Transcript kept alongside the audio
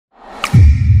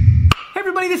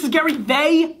everybody, this is Gary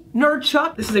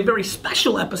VaynerChuck. This is a very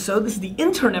special episode. This is the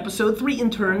intern episode. 3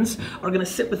 interns are gonna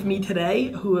sit with me today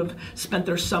who have spent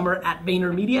their summer at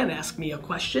VaynerMedia and ask me a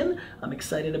question. I'm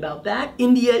excited about that.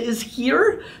 India is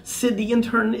here. Sid, the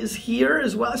intern, is here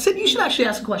as well. Sid, you should actually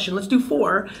ask a question. Let's do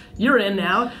 4. You're in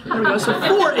now. There we go. So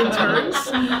 4 interns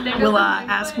will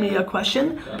ask me a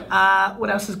question. What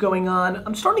else is going on?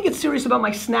 I'm starting to get serious about my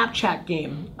Snapchat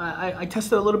game. I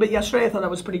tested a little bit yesterday. I thought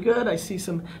that was pretty good. I see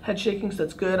some head shaking, so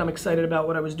that's good. I'm excited about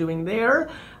what I was doing there,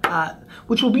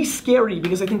 which will be scary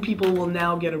because I think people will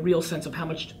now get a real sense of how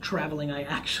much traveling I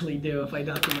actually do if I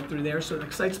document through there, so it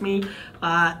excites me.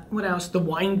 What else? The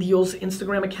Wine Deals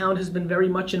Instagram account has been very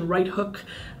much in right hook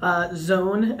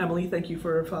zone. Emily, thank you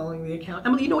for following the account.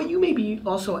 Emily, you know what? You may be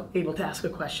also able to ask a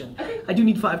question. Okay. I do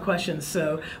need 5 questions,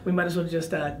 so we might as well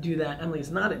just do that. Emily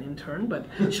is not an intern, but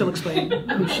she'll explain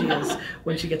who she is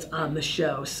when she gets on the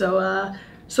show. So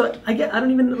I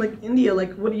don't even, like, India,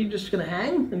 like, what are you just gonna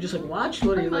hang and just like watch?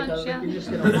 What are you, like, you're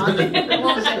just gonna watch?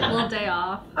 little day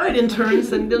off. All right,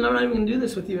 interns, and I'm not even gonna do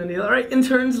this with you, India. All right,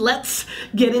 interns, let's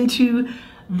get into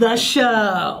the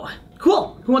show.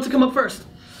 Cool, who wants to come up first?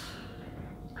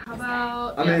 How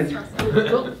about, I'm in.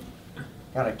 Cool.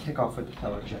 Gotta kick off with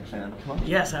the Jet fan. Come on.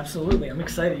 Yes, absolutely, I'm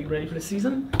excited. You ready for the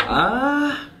season?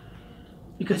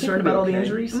 You concerned about all the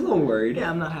injuries? I'm a little worried.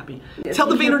 Yeah, I'm not happy. Tell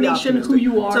the Vayner Nation who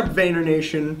you are. What's up, Vayner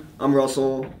Nation? I'm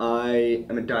Russell. I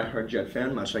am a diehard Jet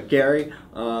fan, much like Gary.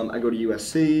 I go to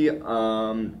USC.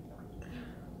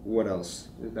 What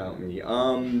about me?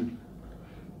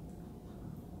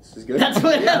 This is good. That's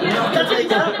what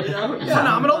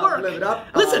phenomenal work. Live it up.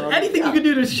 Listen, anything you can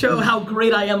do to show how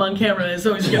great I am on camera is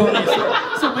always good.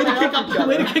 So way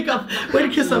to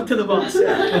kiss up to the boss.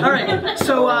 All right.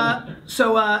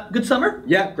 So good summer?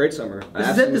 Yeah, great summer. This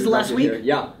is it? This is the last week?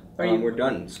 Yeah. We're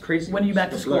done. It's crazy. When are you back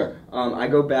to school? I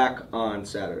go back on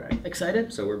Saturday.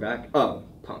 Excited? So we're back. Oh,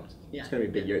 pumped. Yeah. It's gonna be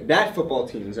a big year. That football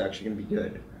team is actually gonna be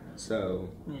good. So,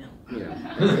 yeah.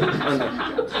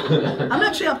 I'm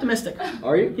actually optimistic.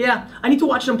 Are you? Yeah. I need to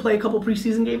watch them play a couple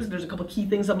preseason games. There's a couple key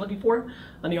things I'm looking for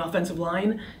on the offensive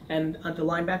line and at the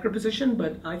linebacker position,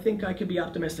 but I think I could be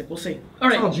optimistic. We'll see. All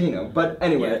right. It's all Gino. But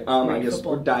anyway, I guess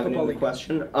we're diving into the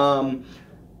question.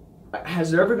 Has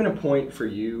there ever been a point for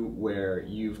you where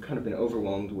you've kind of been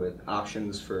overwhelmed with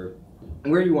options for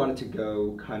where you wanted to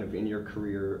go kind of in your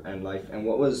career and life, and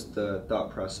what was the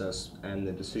thought process and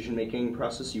the decision-making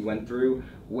process you went through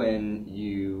when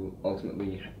you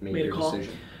ultimately made your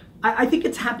decision? I think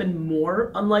it's happened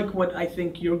more, unlike what I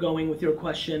think you're going with your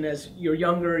question. As you're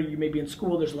younger, you may be in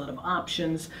school, there's a lot of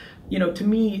options. You know, to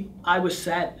me, I was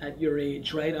set at your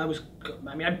age, right?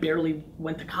 I barely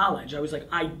went to college. I was like,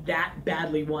 I that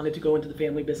badly wanted to go into the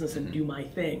family business and do my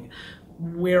thing.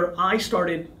 Where I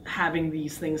started having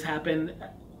these things happen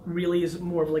really is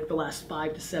more of like the last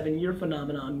 5 to 7 year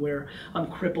phenomenon where I'm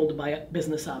crippled by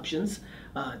business options.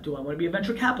 Do I want to be a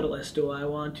venture capitalist? Do I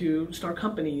want to start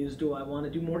companies? Do I want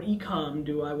to do more e-com?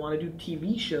 Do I want to do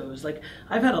TV shows? Like,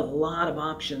 I've had a lot of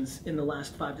options in the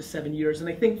last 5 to 7 years, and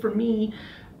I think for me,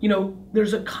 you know,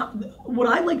 what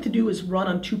I like to do is run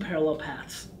on 2 parallel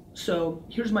paths. So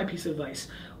here's my piece of advice.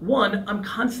 1, I'm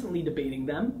constantly debating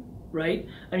them. Right?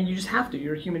 I mean, you just have to.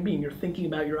 You're a human being. You're thinking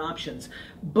about your options.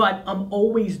 But I'm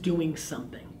always doing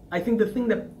something. I think the thing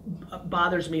that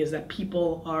bothers me is that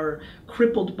people are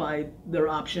crippled by their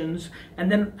options and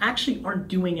then actually aren't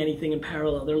doing anything in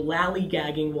parallel. They're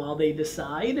lollygagging while they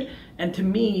decide. And to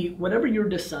me, whatever you're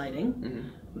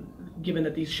deciding, given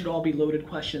that these should all be loaded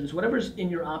questions, whatever's in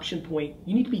your option point,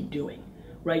 you need to be doing.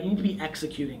 Right? You need to be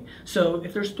executing. So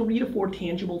if there's 3 to 4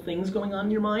 tangible things going on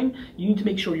in your mind, you need to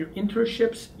make sure your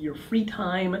internships, your free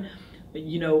time,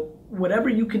 you know, whatever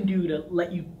you can do to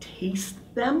let you taste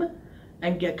them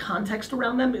and get context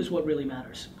around them is what really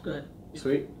matters. Go ahead.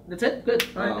 Sweet. That's it? Good.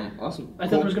 All right. Awesome. I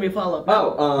thought there was going to be a follow-up.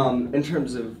 In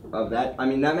terms of that, I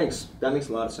mean, that makes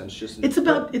a lot of sense. It's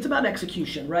about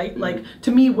execution, right? Like,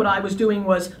 to me, what I was doing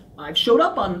was I've showed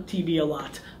up on TV a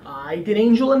lot. I did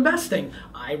angel investing.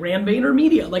 I ran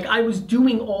VaynerMedia. Like, I was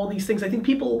doing all these things. I think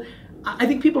people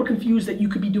are confused that you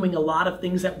could be doing a lot of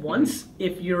things at once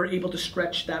if you're able to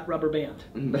stretch that rubber band.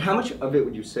 But how much of it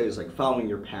would you say is like following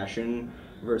your passion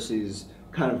versus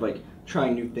kind of like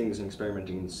trying new things and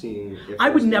experimenting and seeing if I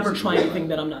would never try anything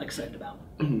that I'm not excited about.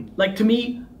 Like, to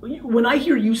me, when I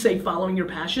hear you say following your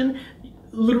passion,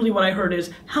 literally what I heard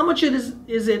is, how much is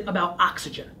it about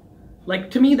oxygen?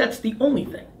 Like, to me, that's the only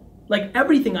thing. Like,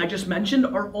 everything I just mentioned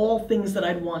are all things that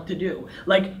I'd want to do.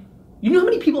 Like, you know how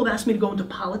many people have asked me to go into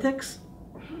politics?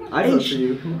 I vote for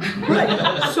you. Right?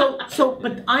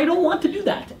 But I don't want to do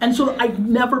that. And so I've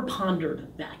never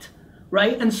pondered that,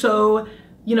 right? And so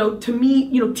to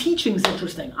me, teaching's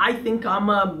interesting. I think I'm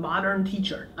a modern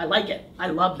teacher. I like it. I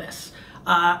love this.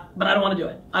 But I don't want to do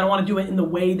it. I don't want to do it in the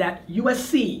way that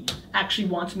USC actually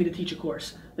wants me to teach a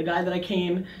course. The guy that I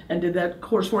came and did that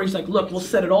course for, he's like, look, we'll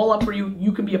set it all up for you.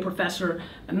 You can be a professor.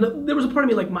 And there was a part of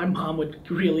me like, my mom would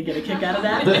really get a kick out of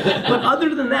that. But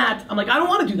other than that, I'm like, I don't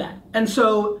want to do that. And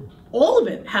so all of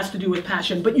it has to do with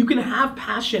passion, but you can have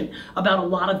passion about a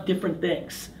lot of different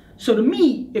things. So to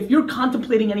me, if you're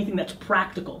contemplating anything that's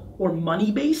practical or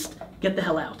money-based, get the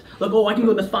hell out. Like, I can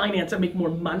go into finance and make more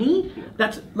money.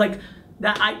 That's like,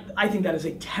 that. I think that is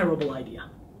a terrible idea.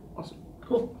 Awesome.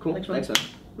 Cool. Thanks, man.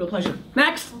 Real pleasure.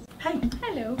 Next. Hey.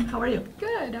 Hello. How are you?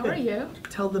 Good. How are you?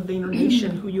 Tell the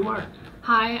VaynerNation who you are.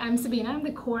 Hi, I'm Sabina. I'm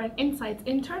the Core and Insights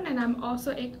intern, and I'm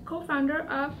also a co-founder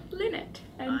of Linit.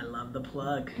 I love the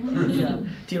plug. Good job.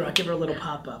 D-Rock, give her a little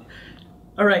pop-up.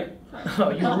 All right. Oh,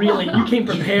 you came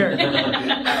prepared.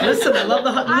 Listen, I love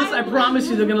the hustle. I promise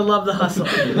you they're going to love the hustle.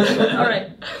 All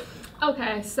right.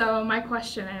 Okay, so my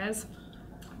question is,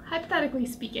 hypothetically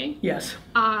speaking, yes,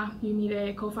 you need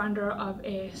a co-founder of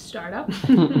a startup.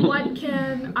 What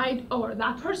can I or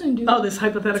that person do this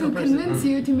hypothetical to person. convince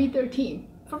you to meet their team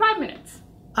for 5 minutes?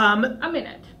 A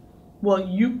minute. Well,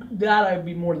 that I'd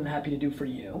be more than happy to do for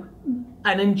you.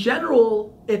 And in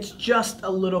general, it's just a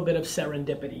little bit of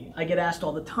serendipity. I get asked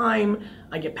all the time,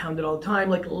 I get pounded all the time,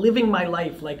 like living my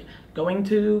life, like going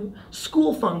to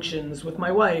school functions with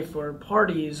my wife or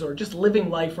parties or just living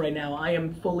life right now. I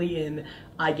am fully in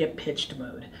I get pitched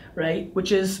mode, right?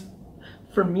 Which is,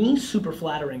 for me, super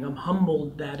flattering. I'm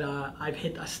humbled that I've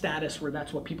hit a status where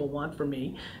that's what people want from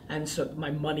me. And so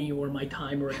my money or my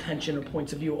time or attention or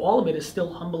points of view, all of it is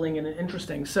still humbling and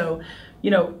interesting. So,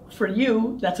 for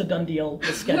you, that's a done deal,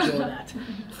 the schedule of that.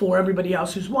 For everybody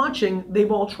else who's watching,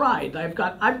 they've all tried.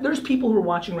 There's people who are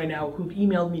watching right now who've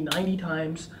emailed me 90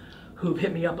 times, who've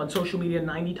hit me up on social media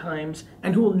 90 times,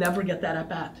 and who will never get that at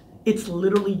bat. It's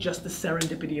literally just the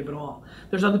serendipity of it all.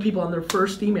 There's other people on their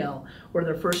first email or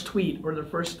their first tweet or their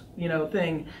first,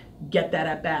 thing, get that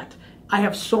at bat. I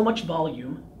have so much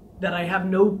volume that I have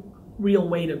no real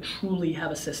way to truly have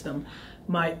a system.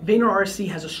 My VaynerRC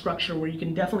has a structure where you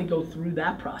can definitely go through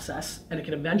that process and it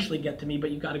can eventually get to me, but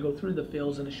you've got to go through the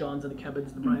Phils and the Seans and the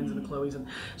Kevins and the Brians and the Chloes. And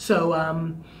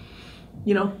so,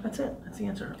 that's it. That's the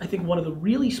answer. I think one of the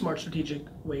really smart strategic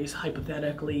ways,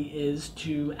 hypothetically, is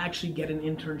to actually get an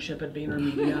internship at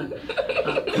VaynerMedia.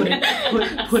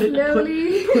 Put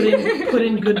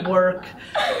in good work.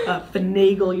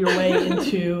 Finagle your way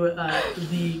into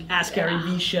the Ask Gary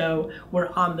V show,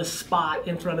 where on the spot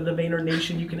in front of the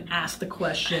VaynerNation you can ask the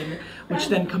question, which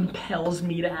then compels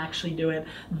me to actually do it.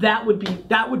 That would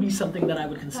be something that I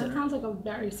would consider. That sounds like a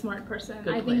very smart person.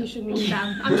 Good I plan. think you should meet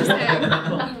them. I'm just saying.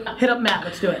 Cool. Hit up Matt.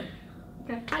 Let's do it.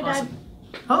 Okay. Hi, Awesome.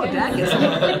 Dad. Oh, Dad gets it.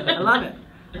 I love it.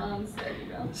 Sid,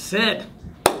 you go. Sid,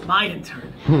 my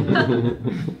intern,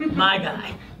 my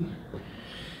guy.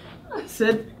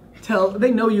 Sid,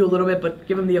 they know you a little bit, but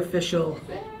give them the official.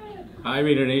 Hi,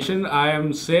 VaynerNation. I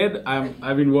am Sid.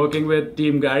 I've been working with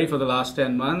Team Gary for the last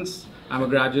 10 months. I'm a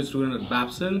graduate student at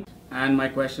Babson, and my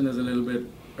question is a little bit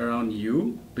around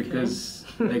you, because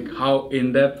how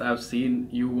in-depth I've seen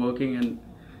you working, and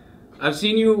I've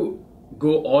seen you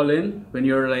go all in when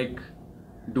you're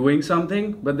doing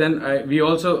something, but then we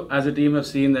also as a team have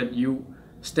seen that you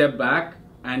step back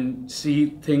and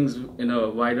see things in a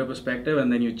wider perspective, and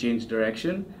then you change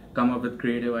direction, come up with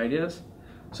creative ideas.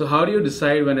 So how do you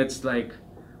decide when it's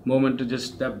moment to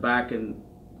just step back and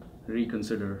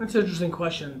reconsider? That's an interesting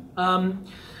question.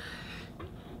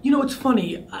 It's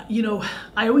funny.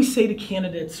 I always say to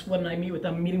candidates when I meet with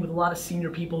them, I'm meeting with a lot of senior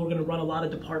people who are going to run a lot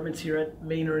of departments here at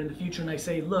Vayner in the future, and I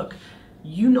say, look,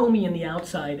 you know me in the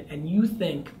outside and you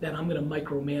think that I'm going to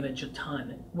micromanage a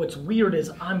ton. What's weird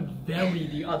is I'm very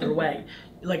the other way.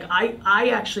 I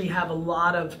actually have a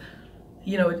lot of,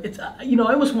 I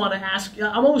almost want to ask,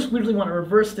 I almost weirdly want to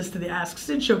reverse this to the Ask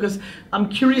Sid show, because I'm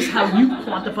curious how you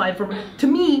quantify it for me. To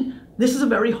me, this is a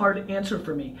very hard answer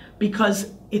for me,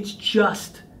 because it's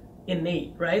just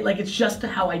innate, right? It's just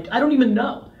how I don't even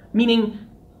know. Meaning,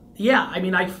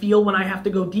 I feel when I have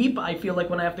to go deep. I feel like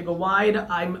when I have to go wide,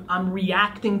 I'm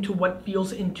reacting to what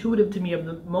feels intuitive to me of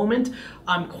the moment.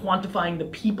 I'm quantifying the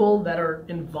people that are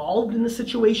involved in the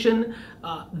situation,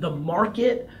 the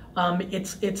market.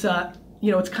 It's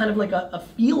kind of like a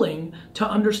feeling to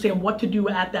understand what to do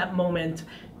at that moment.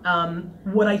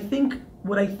 What I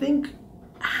think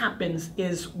happens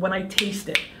is when I taste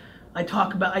it.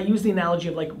 I use the analogy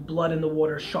of blood in the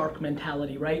water, shark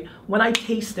mentality, right? When I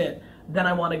taste it, then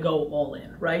I want to go all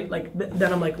in, right?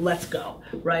 Then I'm let's go,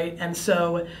 right? And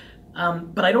so,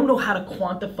 but I don't know how to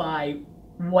quantify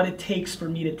what it takes for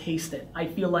me to taste it. I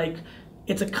feel like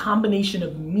it's a combination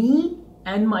of me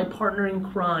and my partner in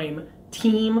crime,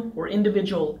 team or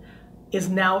individual, is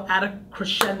now at a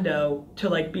crescendo to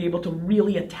like be able to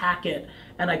really attack it,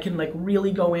 and I can like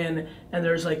really go in, and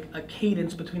there's like a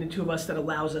cadence between the two of us that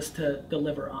allows us to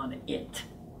deliver on it.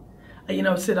 You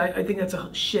know, Sid, I think that's a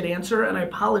shit answer, and I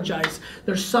apologize.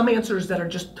 There's some answers that are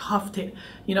just tough to,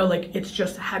 you know, like it's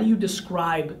just how do you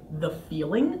describe the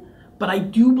feeling? But I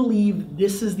do believe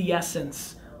this is the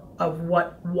essence of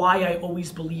why I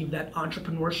always believe that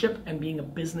entrepreneurship and being a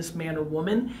businessman or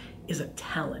woman is a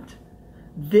talent.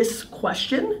 This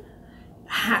question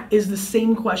is the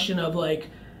same question of like,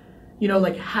 you know,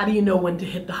 like how do you know when to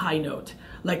hit the high note?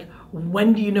 Like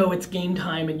when do you know it's game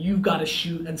time and you've got to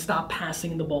shoot and stop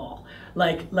passing the ball?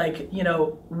 Like you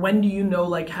know, when do you know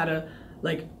like how to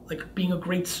like being a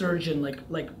great surgeon,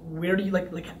 like where do you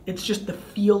like it's just the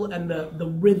feel and the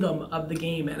rhythm of the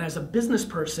game. And as a business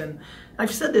person,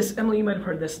 I've said this, Emily, you might have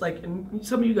heard this, like, and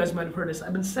some of you guys might have heard this,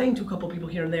 I've been saying to a couple people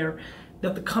here and there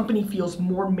that the company feels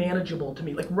more manageable to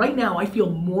me. Like right now, I feel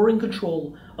more in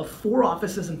control of 4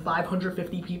 offices and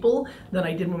 550 people than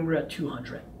I did when we were at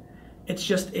 200. It's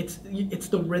just, it's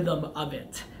the rhythm of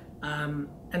it.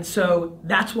 And so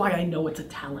that's why I know it's a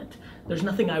talent. There's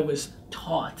nothing I was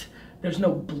taught. There's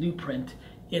no blueprint.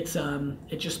 It's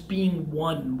just being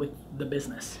one with the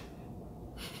business.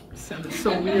 Sounds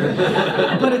so weird,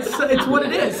 but it's what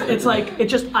it is. It's like,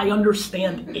 I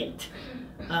understand it.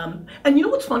 And you know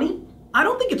what's funny? I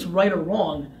don't think it's right or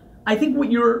wrong. I think what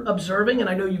you're observing, and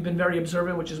I know you've been very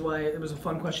observant, which is why it was a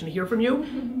fun question to hear from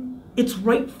you, it's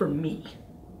right for me.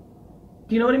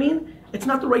 Do you know what I mean? It's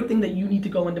not the right thing that you need to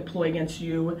go and deploy against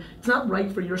you. It's not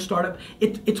right for your startup.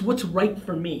 It's what's right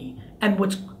for me. And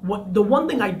the one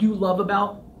thing I do love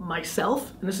about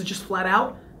myself, and this is just flat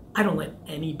out, I don't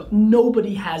let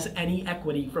nobody has any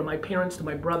equity, from my parents to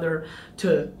my brother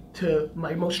to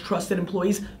my most trusted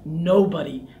employees.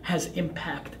 Nobody has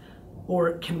impact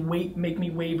or can make me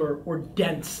waver or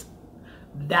dents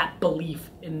that belief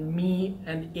in me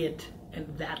and it and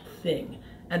that thing.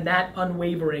 And that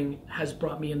unwavering has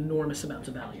brought me enormous amounts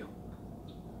of value.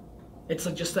 It's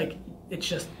just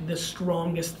the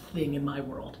strongest thing in my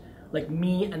world. Like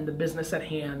me and the business at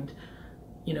hand,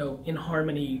 you know, in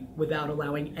harmony without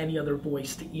allowing any other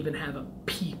voice to even have a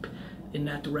peep in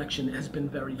that direction has been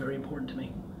very, very important to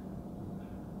me.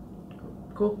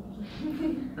 Cool.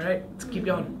 All right, let's keep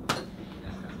going.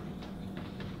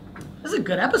 This is a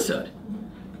good episode.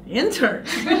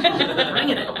 Interns.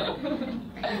 Bringing it.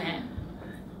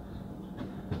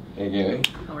 Hey Gary.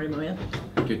 How are you, my man?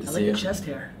 Good to see you. I like your chest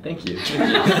hair. Thank you.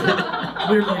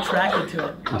 Weirdly attracted to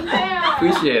it.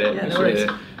 Appreciate it. Yeah, no worries.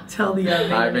 Tell the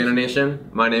Hi,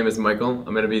 VaynerNation. My name is Michael.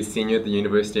 I'm going to be a senior at the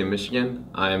University of Michigan.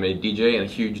 I am a DJ and a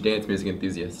huge dance music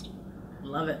enthusiast.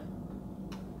 Love it.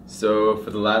 So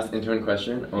for the last intern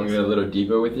question, I want to get a little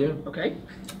deeper with you. Okay.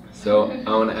 So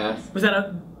I want to ask. Was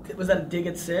that a dig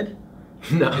at Sid?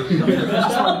 No.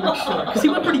 Because he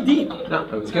went pretty deep. No,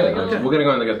 it was good. Okay. We're going to go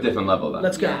on like a different level though.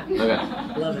 Let's go. Okay.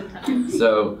 Love it.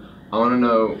 So I want to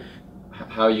know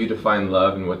how you define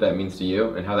love and what that means to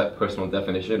you, and how that personal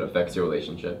definition affects your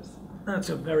relationships. That's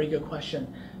a very good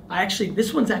question.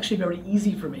 This one's actually very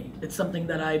easy for me. It's something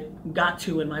that I got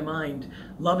to in my mind.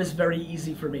 Love is very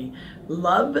easy for me.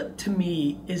 Love to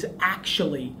me is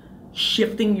actually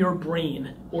shifting your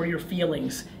brain or your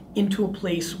feelings into a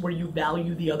place where you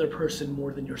value the other person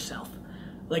more than yourself.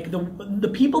 Like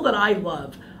the people that I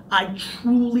love, I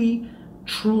truly,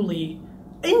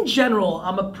 in general,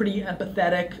 I'm a pretty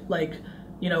empathetic, like,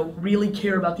 you know, really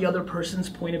care about the other person's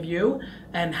point of view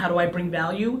and how do I bring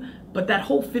value. But that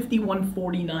whole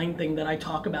 51-49 thing that I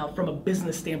talk about from a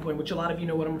business standpoint, which a lot of you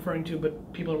know what I'm referring to,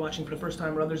 but people are watching for the first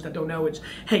time or others that don't know, it's,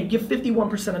 hey, give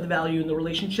 51% of the value in the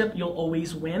relationship, you'll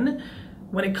always win.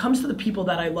 When it comes to the people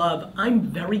that I love, I'm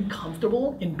very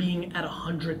comfortable in being at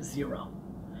 100-0.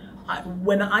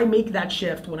 When I make that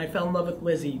shift, when I fell in love with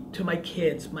Lizzie, to my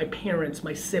kids, my parents,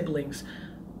 my siblings,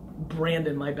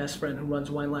 Brandon, my best friend who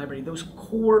runs Wine Library, those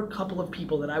core couple of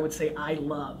people that I would say I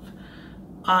love,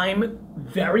 I'm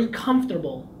very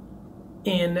comfortable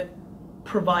in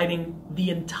providing the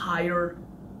entire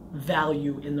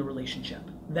value in the relationship.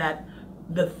 That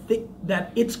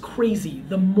it's crazy.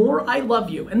 The more I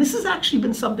love you, and this has actually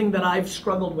been something that I've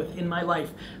struggled with in my life,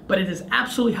 but it is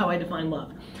absolutely how I define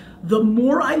love. The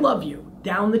more I love you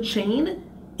down the chain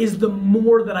is the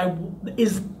more that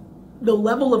is the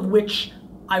level of which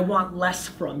I want less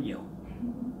from you.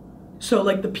 So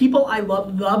like the people I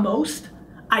love the most,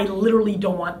 I literally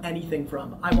don't want anything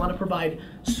from. I want to provide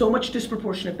so much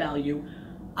disproportionate value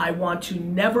I want to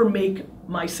never make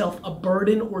myself a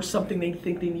burden or something they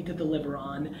think they need to deliver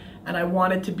on. And I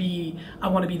want to be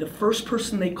the first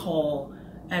person they call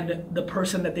and the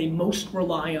person that they most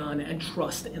rely on and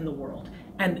trust in the world.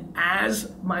 And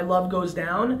as my love goes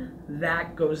down,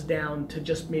 that goes down to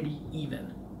just maybe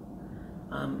even.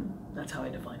 That's how I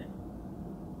define it.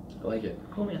 I like it.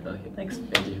 Cool, man. I like it. Thanks.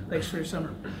 Thank you. Thanks for your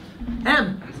summer.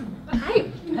 Em. Hi.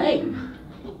 Hey.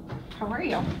 How are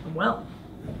you? I'm well.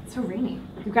 It's so rainy.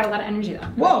 You've got a lot of energy though.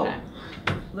 Whoa.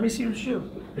 Let me see your shoe.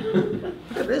 Look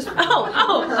at this.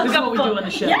 Oh. This is what we do on the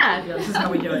show. Yeah. This is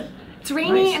how we do it. It's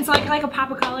rainy, Nice. and so I like a pop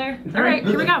of color. All right,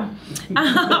 here we go.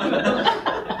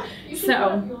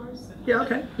 So, Yeah,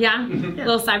 okay. yeah,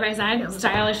 little side by side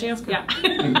style issue. Yeah.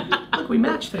 Look, we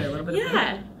matched today a little bit.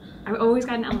 Yeah. I've always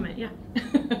got an element. Yeah.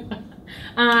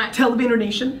 Tell the Vayner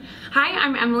Nation. Hi,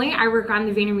 I'm Emily. I work on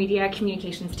the VaynerMedia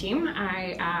communications team.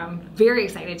 I am very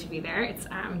excited to be there. It's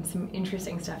some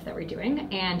interesting stuff that we're doing.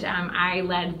 And I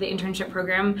led the internship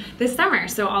program this summer.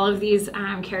 So all of these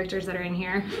characters that are in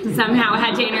here somehow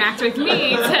had to interact with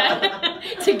me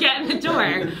to get in the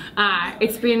door.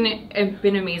 It's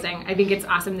been amazing. I think it's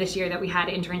awesome this year that we had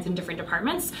interns in different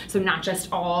departments. So not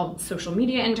just all social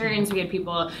media interns. We had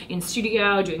people in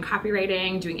studio doing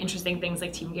copywriting, doing interesting things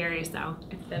like Team Gary. So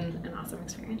it's been an awesome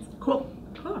experience. Cool.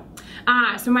 Cool.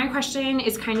 So my question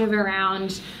is kind of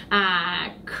around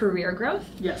career growth.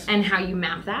 Yes. And how you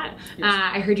map that. Yes.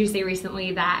 I heard you say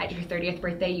recently that at your 30th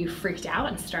birthday you freaked out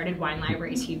and started Wine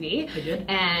Library TV. I did.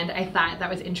 And I thought that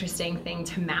was an interesting thing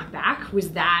to map back.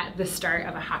 Was that the start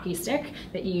of a hockey stick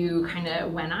that you kind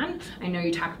of went on? I know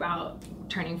you talk about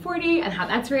turning 40 and how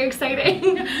that's very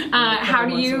exciting. How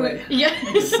do you? Away. Yeah.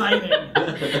 Exciting.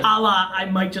 A la, I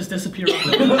might just disappear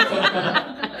on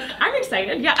the I'm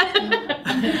excited, yeah.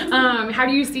 How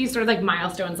do you see sort of like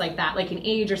milestones like that, like an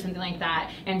age or something like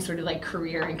that, and sort of like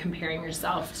career and comparing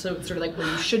yourself, so sort of like where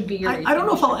you should be? Or I don't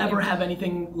know if I'll ever have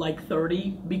anything like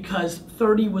 30, because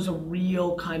 30 was a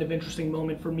real kind of interesting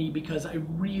moment for me, because I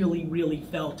really, really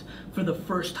felt for the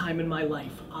first time in my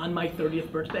life on my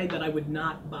 30th birthday that I would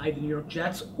not buy the New York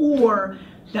Jets, or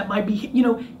that might be, you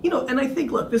know, and I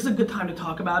think, look, this is a good time to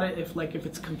talk about it if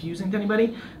it's confusing to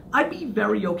anybody. I'd be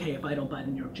very okay if I don't buy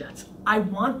the New York Jets. I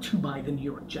want to buy the New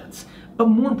York Jets, but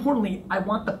more importantly, I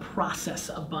want the process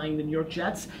of buying the New York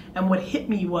Jets, and what hit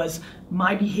me was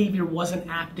my behavior wasn't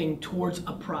acting towards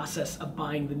a process of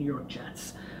buying the New York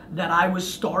Jets, that I was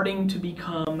starting to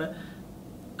become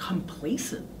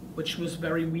complacent, which was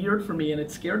very weird for me, and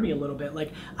it scared me a little bit.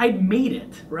 Like, I'd made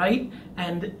it, right?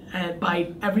 And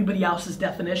by everybody else's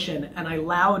definition, and I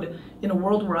allowed, in a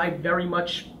world where I very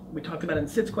much, we talked about it in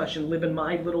Sid's question, live in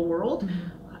my little world.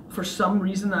 Mm-hmm. For some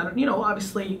reason,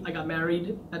 obviously I got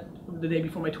married at the day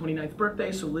before my 29th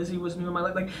birthday, so Lizzie was new in my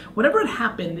life. Like, whatever had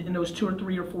happened in those 2 or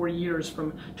 3 or 4 years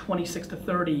from 26 to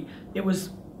 30, it was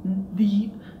the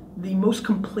most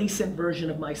complacent version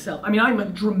of myself. I mean,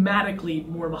 I'm dramatically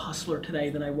more of a hustler today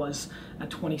than I was at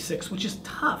 26, which is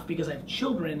tough because I have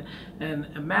children and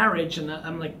a marriage, and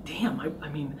I'm like, damn, I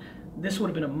mean, this would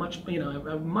have been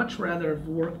I'd much rather have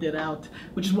worked it out,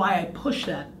 which is why I push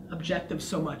that objective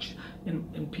so much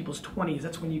in people's 20s.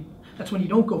 That's when you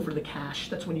don't go for the cash.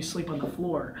 That's when you sleep on the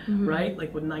floor, mm-hmm. right?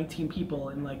 Like with 19 people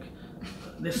in like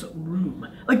this room.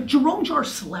 Like Jerome Jarre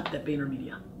slept at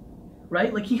VaynerMedia.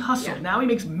 Right? Like he hustled. Yeah. Now he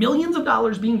makes millions of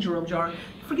dollars being Jerome Jarre.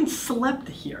 He freaking slept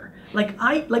here.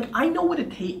 I know what it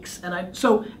takes.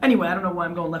 So anyway, I don't know why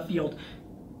I'm going left field.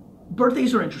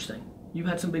 Birthdays are interesting. You've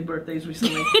had some big birthdays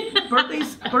recently.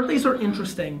 Birthdays are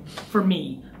interesting for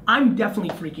me. I'm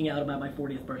definitely freaking out about my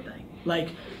 40th birthday.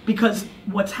 Because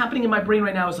what's happening in my brain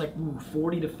right now is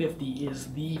 40 to 50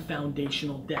 is the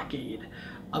foundational decade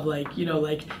of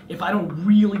if I don't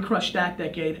really crush that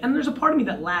decade, and there's a part of me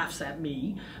that laughs at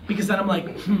me, because then I'm like,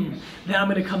 then I'm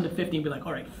gonna come to 50 and be like,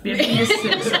 all right, 50 to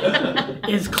 60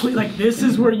 is clear, this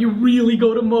is where you really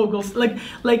go to moguls.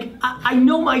 I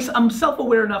know I'm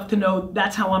self-aware enough to know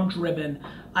that's how I'm driven.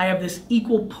 I have this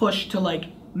equal push to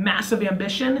massive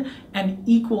ambition and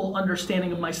equal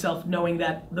understanding of myself, knowing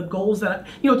that the goals that,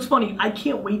 it's funny, I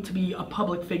can't wait to be a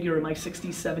public figure in my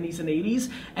 60s, 70s, and 80s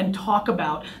and talk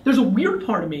about, there's a weird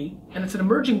part of me, and it's an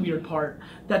emerging weird part,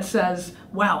 that says,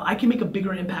 wow, I can make a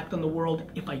bigger impact on the world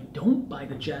if I don't buy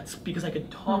the Jets, because I could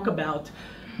talk about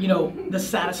the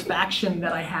satisfaction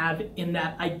that I have in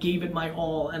that I gave it my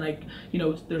all, and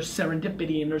there's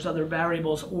serendipity and there's other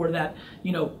variables, or that,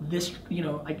 I'm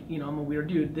a weird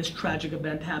dude, this tragic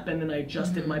event happened and I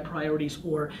adjusted my priorities,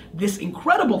 or this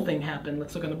incredible thing happened,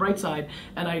 let's look on the bright side,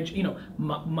 and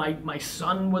my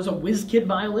son was a whiz kid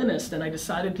violinist and I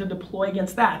decided to deploy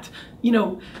against that,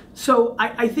 so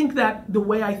I think that the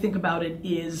way I think about it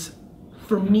is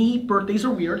For me, birthdays are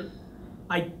weird.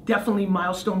 I definitely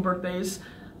milestone birthdays.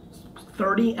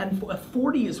 30 and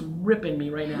 40 is ripping me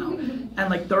right now, and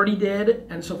like 30 did,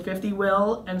 and so 50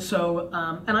 will, and so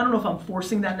and I don't know if I'm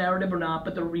forcing that narrative or not,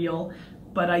 but they're real.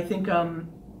 But I think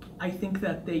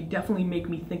that they definitely make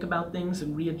me think about things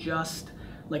and readjust.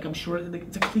 Like, I'm sure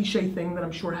it's a cliche thing that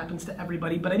I'm sure happens to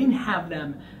everybody, but I didn't have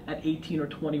them at 18 or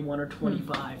 21 or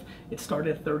 25. It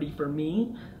started at 30 for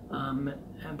me,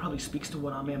 and probably speaks to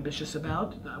what I'm ambitious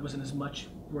about. I wasn't as much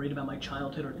worried about my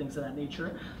childhood or things of that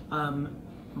nature.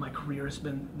 My career has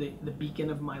been the beacon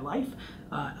of my life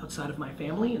outside of my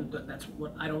family, and that's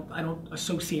what I don't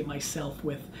associate myself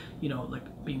with, you know,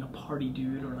 like being a party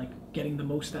dude or like getting the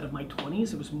most out of my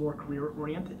 20s. It was more career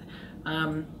oriented,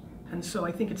 and so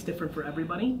I think it's different for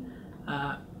everybody,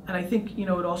 and I think, you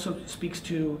know, it also speaks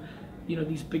to, you know,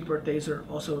 these big birthdays are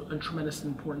also a tremendous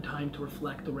and important time to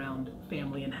reflect around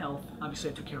family and health. Obviously,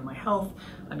 I took care of my health.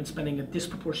 I've been spending a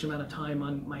disproportionate amount of time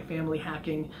on my family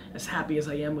hacking. As happy as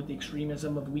I am with the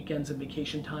extremism of weekends and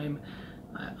vacation time,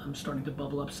 I'm starting to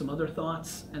bubble up some other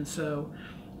thoughts. And so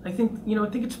I think, you know, I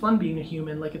think it's fun being a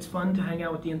human. Like, it's fun to hang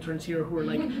out with the interns here who are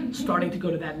like starting to go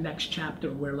to that next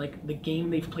chapter where like the game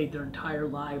they've played their entire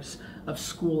lives of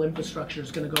school infrastructure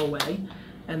is going to go away,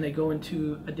 and they go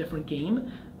into a different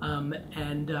game.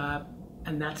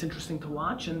 And that's interesting to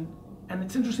watch, and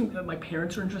it's interesting that my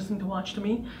parents are interesting to watch to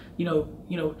me. You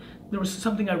know, there was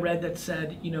something I read that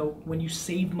said, you know, when you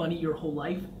save money your whole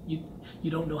life, you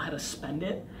don't know how to spend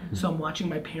it. So I'm watching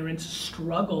my parents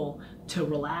struggle to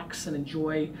relax and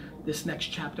enjoy this next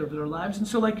chapter of their lives, and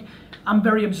so like I'm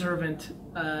very observant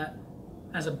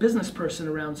as a business person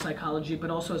around psychology, but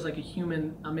also as like a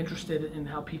human. I'm interested in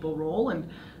how people roll, and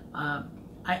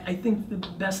I think the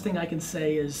best thing I can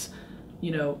say is,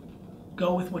 you know,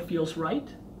 go with what feels right,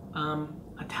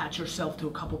 attach yourself to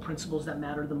a couple principles that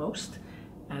matter the most,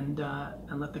 and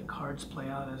let the cards play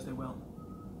out as they will.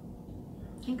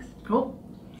 Thanks. Cool.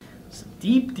 It's a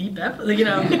deep episode, you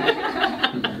know.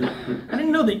 I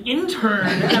didn't know the intern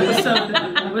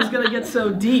episode was gonna get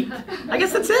so deep. I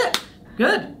guess that's it.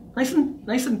 Good. Nice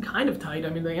and kind of tight. I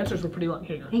mean, the answers were pretty long.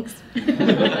 Here you go. Thanks.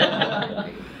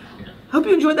 I hope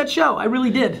you enjoyed that show. I really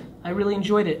did. I really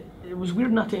enjoyed it. It was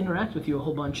weird not to interact with you a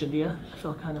whole bunch, India. I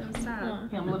felt kind of sad.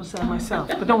 Yeah, I'm a little sad myself.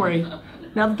 But don't worry.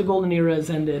 Now that the golden era has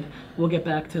ended, we'll get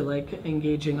back to like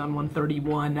engaging on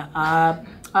 131.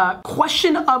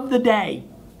 Question of the day.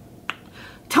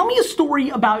 Tell me a story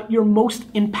about your most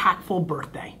impactful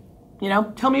birthday. You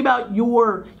know, tell me about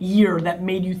your year that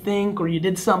made you think, or you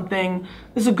did something.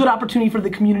 This is a good opportunity for the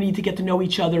community to get to know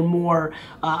each other more.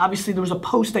 Obviously, there was a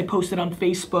post I posted on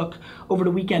Facebook over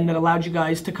the weekend that allowed you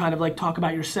guys to kind of like talk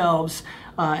about yourselves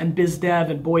and biz dev,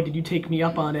 and boy, did you take me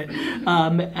up on it.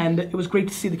 And it was great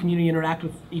to see the community interact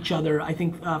with each other. I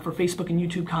think for Facebook and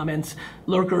YouTube comments,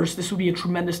 lurkers, this would be a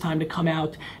tremendous time to come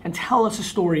out and tell us a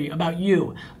story about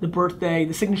you, the birthday,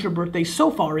 the signature birthday so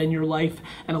far in your life,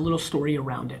 and a little story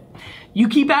around it. You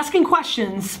keep asking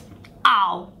questions,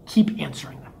 I'll keep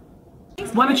answering them.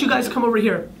 Why don't you guys come over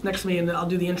here next to me, and I'll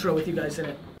do the intro with you guys in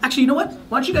it. Actually, you know what?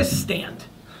 Why don't you guys stand?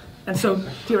 And so,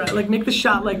 Tira, like make the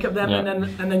shot like of them, yeah.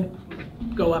 and then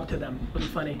go up to them. It'll be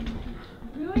funny.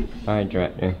 Really? All right,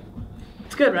 director.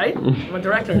 It's good, right? I'm a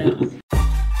director now.